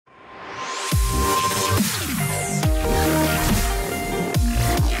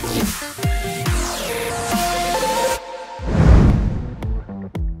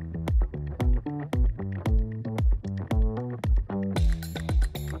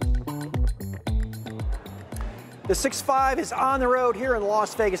The 6.5 is on the road here in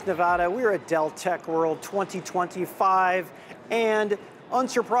Las Vegas, Nevada. We're at Dell Tech World 2025, and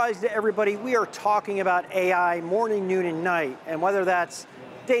unsurprised to everybody, we are talking about AI morning, noon, and night. And whether that's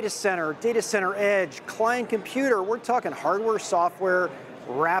data center edge, client computer, we're talking hardware, software,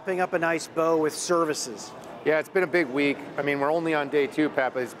 wrapping up a nice bow with services. Yeah, it's been a big week. I mean, we're only on day 2,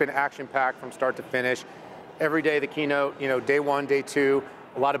 Pat, but it's been action-packed from start to finish. Every day the keynote, day 1, day 2,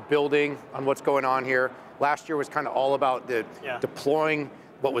 a lot of building on what's going on here. Last year was kind of all about deploying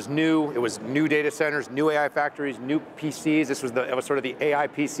what was new. It was new data centers, new AI factories, new PCs. It was sort of the AI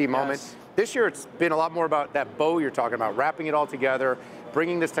PC moment. Yes. This year it's been a lot more about that bow you're talking about, wrapping it all together,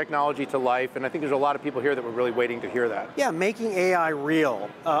 bringing this technology to life, and I think there's a lot of people here that were really waiting to hear that. Yeah, making AI real.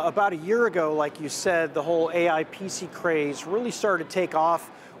 About a year ago, like you said, the whole AI PC craze really started to take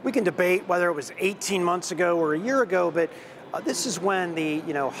off. We can debate whether it was 18 months ago or a year ago, but this is when the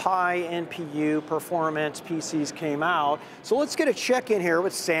high NPU performance PCs came out. So let's get a check-in here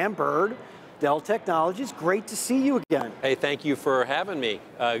with Sam Burd, Dell Technologies. Great to see you again. Hey, thank you for having me.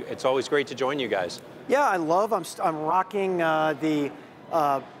 It's always great to join you guys. Yeah, I'm rocking the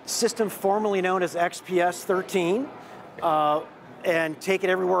system formerly known as XPS 13 and take it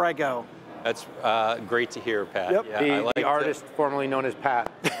everywhere I go. That's great to hear, Pat. Yep. Yeah, the artist formerly known as Pat.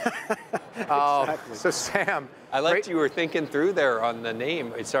 Exactly. So Sam. I liked you were thinking through there on the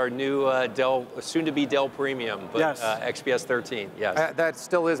name. It's our new Dell, soon-to-be Dell Premium, but yes. XPS 13, yes. That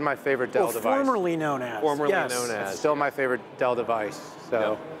still is my favorite Dell device. Formerly known as. Formerly known as. It's still my favorite Dell device.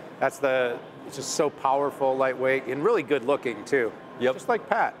 So it's just so powerful, lightweight, and really good looking too. Yep. Just like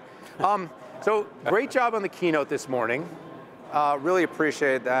Pat. So great job on the keynote this morning. Really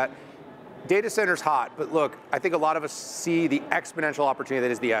appreciate that. Data center's hot, but look, I think a lot of us see the exponential opportunity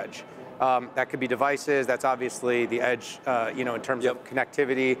that is the edge. That could be devices, that's obviously the edge, in terms of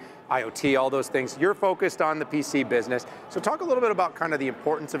connectivity, IoT, all those things. You're focused on the PC business. So talk a little bit about kind of the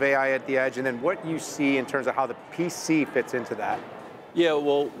importance of AI at the edge and then what you see in terms of how the PC fits into that. Yeah,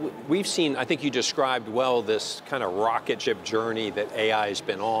 well, we've seen, I think you described well, this kind of rocket ship journey that AI has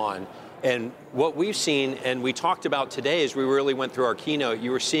been on. And what we've seen, and we talked about today as we really went through our keynote, you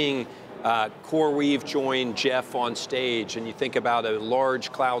were seeing CoreWeave join Jeff on stage, and you think about a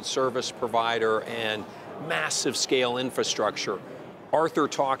large cloud service provider and massive scale infrastructure. Arthur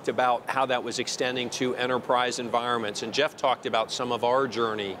talked about how that was extending to enterprise environments, and Jeff talked about some of our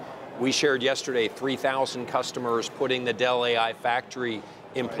journey. We shared yesterday 3,000 customers putting the Dell AI Factory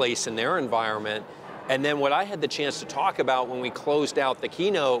in place in their environment. And then what I had the chance to talk about when we closed out the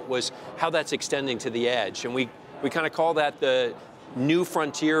keynote was how that's extending to the edge. And we kind of call that the new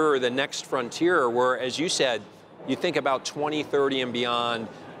frontier or the next frontier, where, as you said, you think about 2030 and beyond,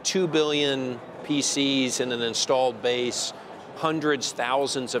 2 billion PCs in an installed base, hundreds,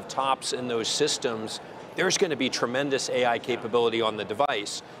 thousands of TOPS in those systems. There's going to be tremendous AI capability on the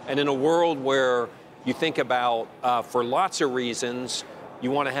device. And in a world where you think about, for lots of reasons,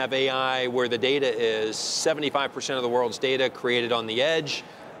 you want to have AI where the data is 75% of the world's data created on the edge.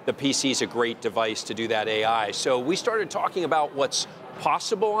 The PC is a great device to do that AI. So we started talking about what's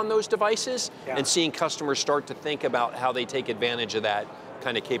possible on those devices and seeing customers start to think about how they take advantage of that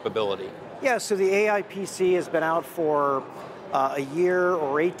kind of capability. Yeah, so the AI PC has been out for a year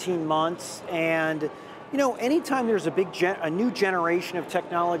or 18 months, and anytime there's a new generation of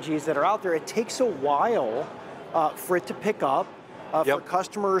technologies that are out there, it takes a while for it to pick up, for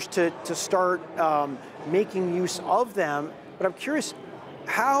customers to start making use of them. But I'm curious,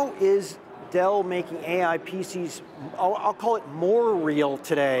 how is Dell making AI PCs, I'll call it more real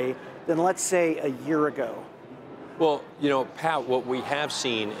today than, let's say, a year ago? Well, Pat, what we have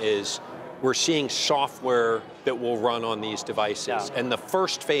seen is we're seeing software that will run on these devices. Yeah. And the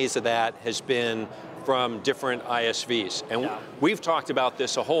first phase of that has been from different ISVs. And we've talked about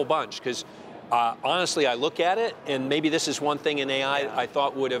this a whole bunch, because honestly, I look at it, and maybe this is one thing in AI I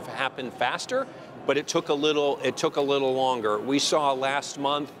thought would have happened faster, but it took a little longer. We saw last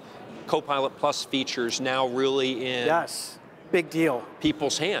month Copilot Plus features now really in big deal.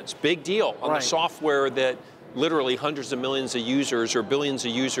 People's hands. Big deal on the software that literally hundreds of millions of users or billions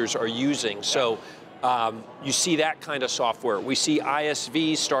of users are using. So you see that kind of software. We see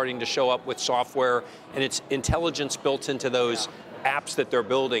ISVs starting to show up with software, and it's intelligence built into those apps that they're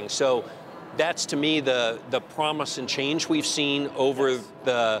building. So that's, to me, the promise and change we've seen over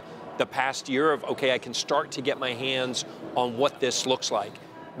the past year of, okay, I can start to get my hands on what this looks like.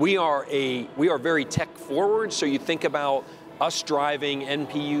 We are very tech forward, so you think about us driving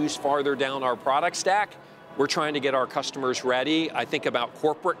NPUs farther down our product stack. we're trying to get our customers ready. I think about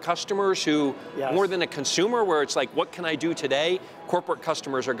corporate customers who, more than a consumer, where it's like, what can I do today? Corporate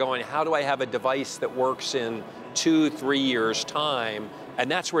customers are going, how do I have a device that works in 2-3 years' time? And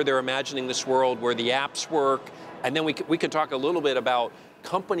that's where they're imagining this world where the apps work. And then we can talk a little bit about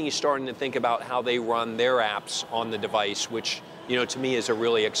companies starting to think about how they run their apps on the device, which, to me is a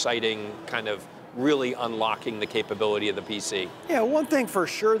really exciting kind of really unlocking the capability of the PC. Yeah, one thing for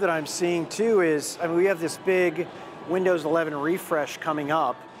sure that I'm seeing too is, we have this big Windows 11 refresh coming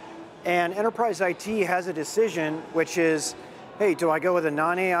up, and enterprise IT has a decision, which is, hey, do I go with a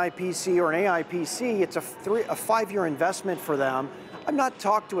non-AI PC or an AI PC? It's a 5-year investment for them. I've not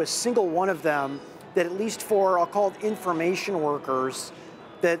talked to a single one of them that, at least for, I'll call it information workers,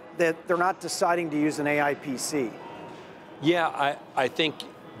 that they're not deciding to use an AI PC. Yeah, I think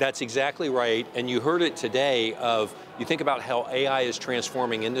that's exactly right, and you heard it today you think about how AI is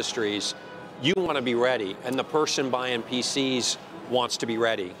transforming industries, you want to be ready, and the person buying PCs wants to be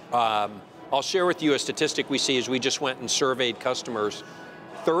ready. I'll share with you a statistic we see as we just went and surveyed customers.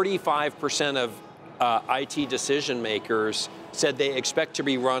 35% of IT decision makers said they expect to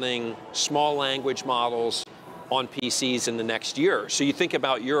be running small language models on PCs in the next year. So you think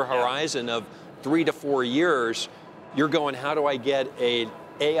about your horizon of 3 to 4 years, you're going, how do I get an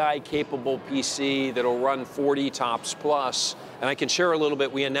AI-capable PC that'll run 40 TOPS plus? And I can share a little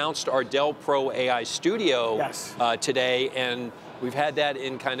bit. We announced our Dell Pro AI Studio today, and we've had that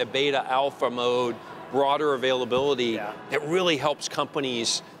in kind of beta alpha mode, broader availability. It really helps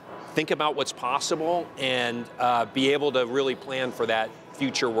companies think about what's possible and be able to really plan for that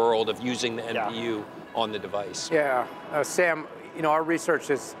future world of using the NPU on the device. Yeah, Sam, our research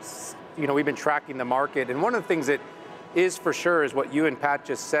is, we've been tracking the market, and one of the things that is for sure is what you and Pat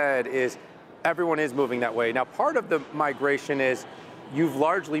just said is everyone is moving that way. Now, part of the migration is you've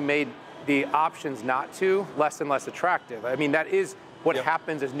largely made the options not to less and less attractive. I mean, that is what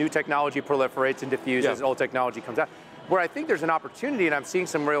happens as new technology proliferates and diffuses, old technology comes out. Where I think there's an opportunity, and I'm seeing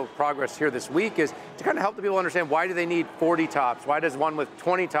some real progress here this week, is to kind of help the people understand, why do they need 40 TOPS? Why does one with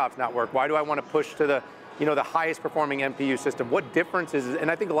 20 TOPS not work? Why do I want to push to the, the highest performing NPU system? What difference is it? And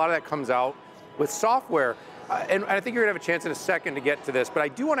I think a lot of that comes out with software. And I think you're going to have a chance in a second to get to this, but I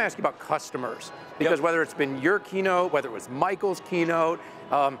do want to ask you about customers, because whether it's been your keynote, whether it was Michael's keynote,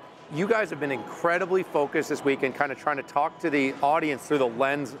 you guys have been incredibly focused this week and kind of trying to talk to the audience through the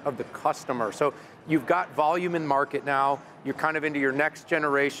lens of the customer. So you've got volume in market now, you're kind of into your next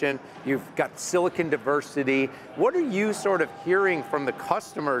generation, you've got silicon diversity. What are you sort of hearing from the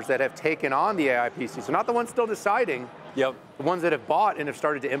customers that have taken on the AI PC? So not the ones still deciding, the ones that have bought and have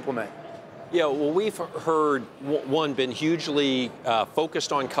started to implement. Yeah, well, we've heard, one, been hugely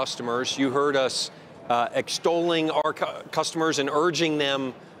focused on customers. You heard us extolling our customers and urging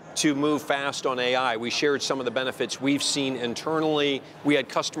them to move fast on AI. We shared some of the benefits we've seen internally. We had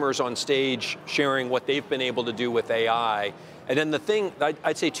customers on stage sharing what they've been able to do with AI. And then the thing,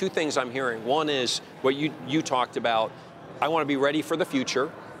 I'd say 2 things I'm hearing. One is what you talked about. I want to be ready for the future.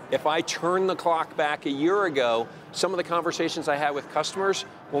 If I turn the clock back a year ago, some of the conversations I had with customers,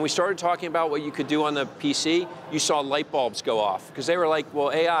 when we started talking about what you could do on the PC, you saw light bulbs go off, because they were like,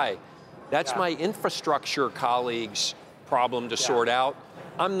 well, AI, that's my infrastructure colleagues' problem to sort out.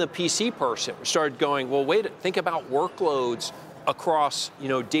 I'm the PC person. We started going, well, wait, think about workloads across,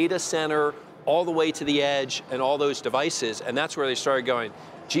 data center, all the way to the edge, and all those devices. And that's where they started going,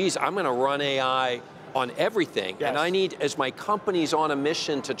 geez, I'm going to run AI on everything. And I need, as my company's on a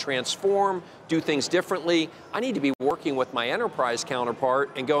mission to transform, do things differently, I need to be working with my enterprise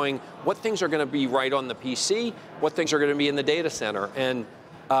counterpart and going, what things are going to be right on the PC, what things are going to be in the data center. And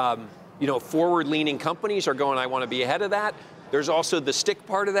forward-leaning companies are going, I want to be ahead of that. There's also the stick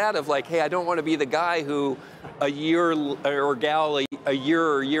part of that of like, hey, I don't want to be the guy who a year or gal a year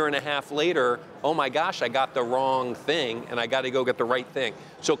or year and a half later, oh my gosh, I got the wrong thing and I got to go get the right thing.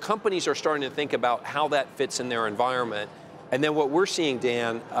 So companies are starting to think about how that fits in their environment. And then what we're seeing,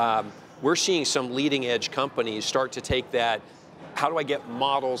 Dan, we're seeing some leading edge companies start to take that, how do I get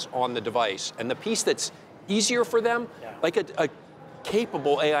models on the device? And the piece that's easier for them, like a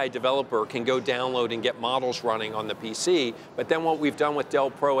capable AI developer can go download and get models running on the PC, but then what we've done with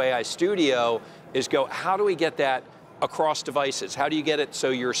Dell Pro AI Studio is go, how do we get that across devices? How do you get it so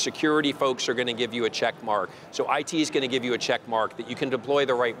your security folks are going to give you a check mark? So IT is going to give you a check mark that you can deploy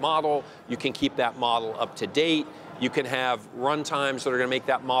the right model, you can keep that model up to date, you can have runtimes that are going to make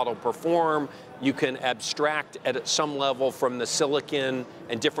that model perform, you can abstract at some level from the silicon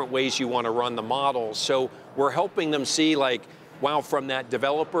and different ways you want to run the models. So we're helping them see, like, wow, from that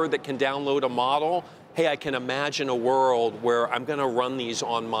developer that can download a model hey, I can imagine a world where I'm going to run these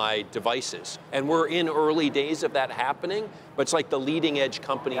on my devices. And we're in early days of that happening, but it's like the leading edge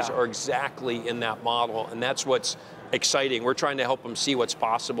companies are exactly in that model, and that's what's exciting. We're trying to help them see what's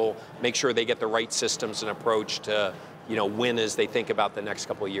possible, make sure they get the right systems and approach to win as they think about the next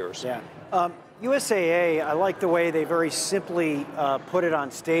couple of years. Yeah. USAA, I like the way they very simply put it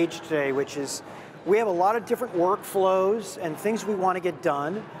on stage today, which is we have a lot of different workflows and things we want to get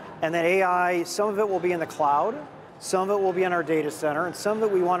done, and that AI, some of it will be in the cloud, some of it will be in our data center, and some of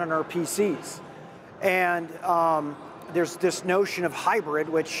it we want in our PCs. And there's this notion of hybrid,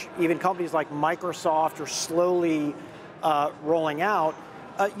 which even companies like Microsoft are slowly rolling out.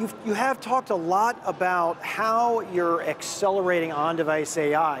 You have talked a lot about how you're accelerating on-device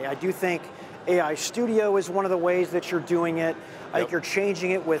AI. I do think AI Studio is one of the ways that you're doing it. I think you're changing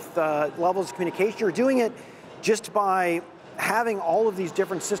it with levels of communication. You're doing it just by having all of these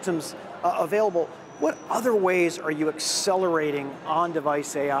different systems available. What other ways are you accelerating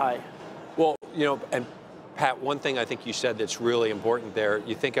on-device AI? Well, and Pat, one thing I think you said that's really important there,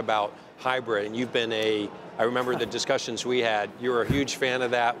 you think about hybrid, and you've been I remember the discussions we had, you were a huge fan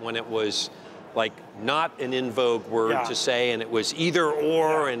of that when it was like not an in vogue word to say, and it was either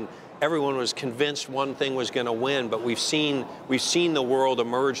or, and everyone was convinced one thing was going to win, but we've seen the world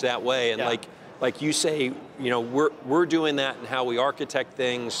emerge that way, and like you say, we're doing that in how we architect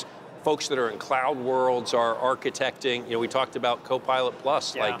things. Folks that are in cloud worlds are architecting. We talked about Copilot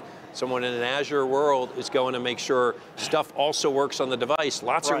Plus, like someone in an Azure world is going to make sure stuff also works on the device.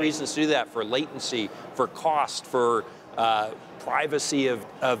 Lots of reasons to do that, for latency, for cost, for privacy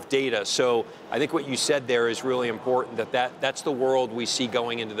of data. So I think what you said there is really important, that's the world we see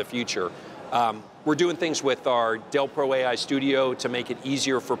going into the future. We're doing things with our Dell Pro AI Studio to make it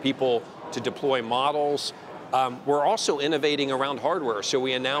easier for people to deploy models. We're also innovating around hardware. So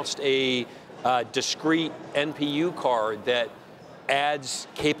we announced a discrete NPU card that adds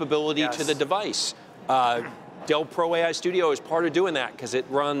capability to the device. Dell Pro AI Studio is part of doing that because it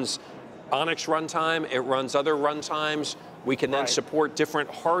runs Onyx runtime, it runs other runtimes. We can then support different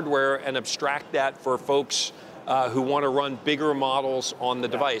hardware and abstract that for folks who want to run bigger models on the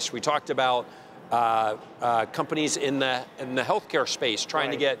device. We talked about companies in the healthcare space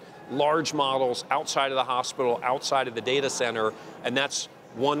trying to get large models outside of the hospital, outside of the data center, and that's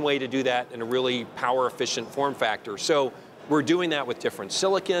one way to do that in a really power efficient form factor. So we're doing that with different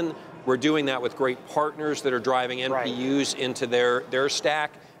silicon, we're doing that with great partners that are driving NPUs into their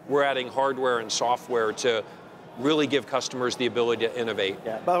stack. We're adding hardware and software to really give customers the ability to innovate.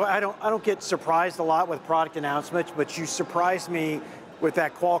 Yeah, by the way, I don't get surprised a lot with product announcements, but you surprised me with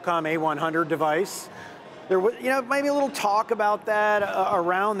that Qualcomm A100 device. There was, maybe a little talk about that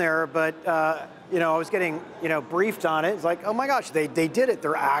around there, but I was getting, briefed on it. It's like, oh my gosh, they did it.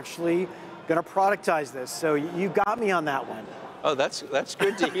 They're actually going to productize this. So you got me on that one. Oh, that's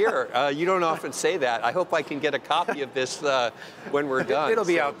good to hear. You don't often say that. I hope I can get a copy of this when we're done. It'll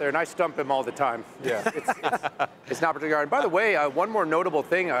be out there, and I stump him all the time. Yeah, it's not particularly hard. By the way, one more notable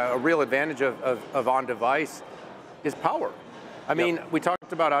thing, a real advantage of on-device is power. I mean, we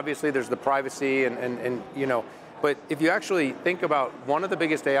talked about, obviously, there's the privacy and but if you actually think about one of the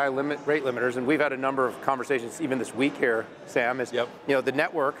biggest AI rate limiters, and we've had a number of conversations even this week here, Sam, is the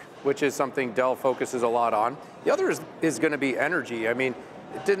network, which is something Dell focuses a lot on. The other is going to be energy. I mean,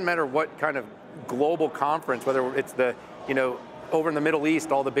 it didn't matter what kind of global conference, whether it's the, over in the Middle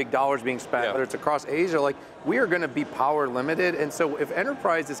East, all the big dollars being spent, whether it's across Asia, like we are going to be power limited. And so if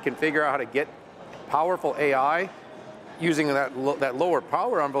enterprises can figure out how to get powerful AI using that lower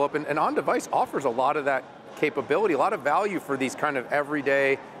power envelope, and on-device offers a lot of that capability, a lot of value for these kind of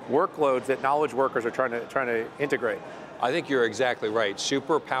everyday workloads that knowledge workers are trying to integrate. I think you're exactly right.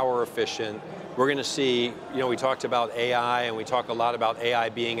 Super power efficient. We're going to see, we talked about AI, and we talk a lot about AI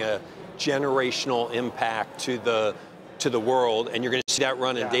being a generational impact to the world, and you're going to see that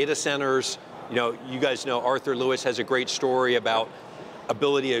run in data centers. You guys know Arthur Lewis has a great story about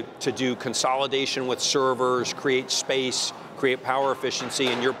ability to do consolidation with servers, create space, create power efficiency,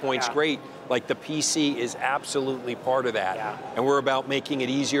 and your point's great. Like the PC is absolutely part of that. And we're about making it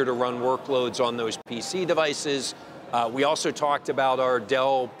easier to run workloads on those PC devices. We also talked about our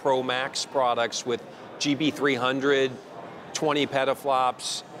Dell Pro Max products with GB300, 20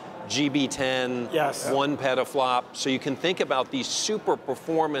 petaflops, GB10, 1 petaflop. So you can think about these super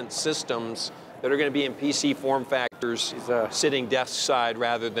performance systems that are going to be in PC form factors, sitting desk side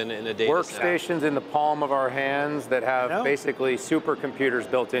rather than in a data workstations center. In the palm of our hands that have basically supercomputers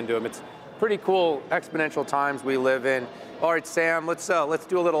built into them. It's pretty cool exponential times we live in. All right, Sam, let's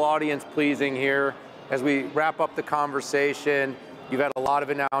do a little audience pleasing here as we wrap up the conversation. You've had a lot of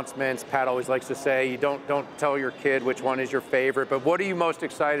announcements. Pat always likes to say, you don't tell your kid which one is your favorite, but what are you most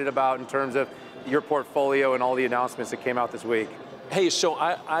excited about in terms of your portfolio and all the announcements that came out this week? Hey, so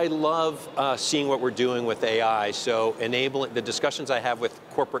I love seeing what we're doing with AI. So enabling, the discussions I have with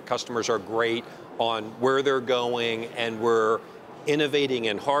corporate customers are great on where they're going, and we're innovating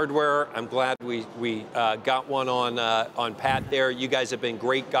in hardware. I'm glad we got one on Pat there. You guys have been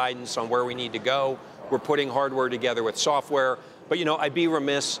great guidance on where we need to go. We're putting hardware together with software. But you know, I'd be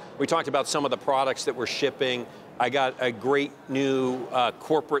remiss, we talked about some of the products that we're shipping. I got a great new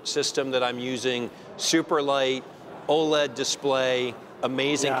corporate system that I'm using, super light, OLED display,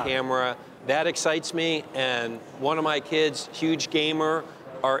 amazing camera. That excites me, and one of my kids, huge gamer,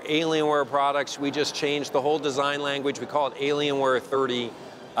 our Alienware products, we just changed the whole design language. We call it Alienware 30,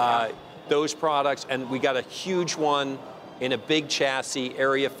 those products, and we got a huge one in a big chassis,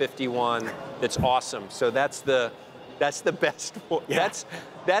 Area 51, that's awesome. So that's the best one. Yeah.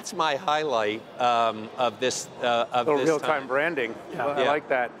 That's my highlight of this real-time branding. Yeah. I like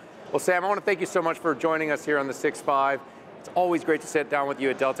that. Well, Sam, I want to thank you so much for joining us here on the 6.5. It's always great to sit down with you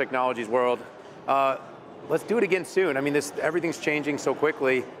at Dell Technologies World. Let's do it again soon. I mean, everything's changing so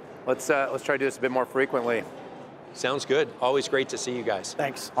quickly. Let's try to do this a bit more frequently. Sounds good. Always great to see you guys.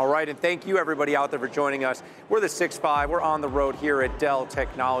 Thanks. All right, and thank you everybody out there for joining us. We're the 6.5. We're on the road here at Dell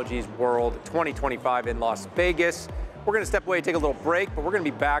Technologies World 2025 in Las Vegas. We're going to step away and take a little break, but we're going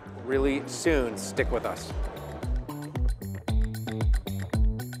to be back really soon. Stick with us.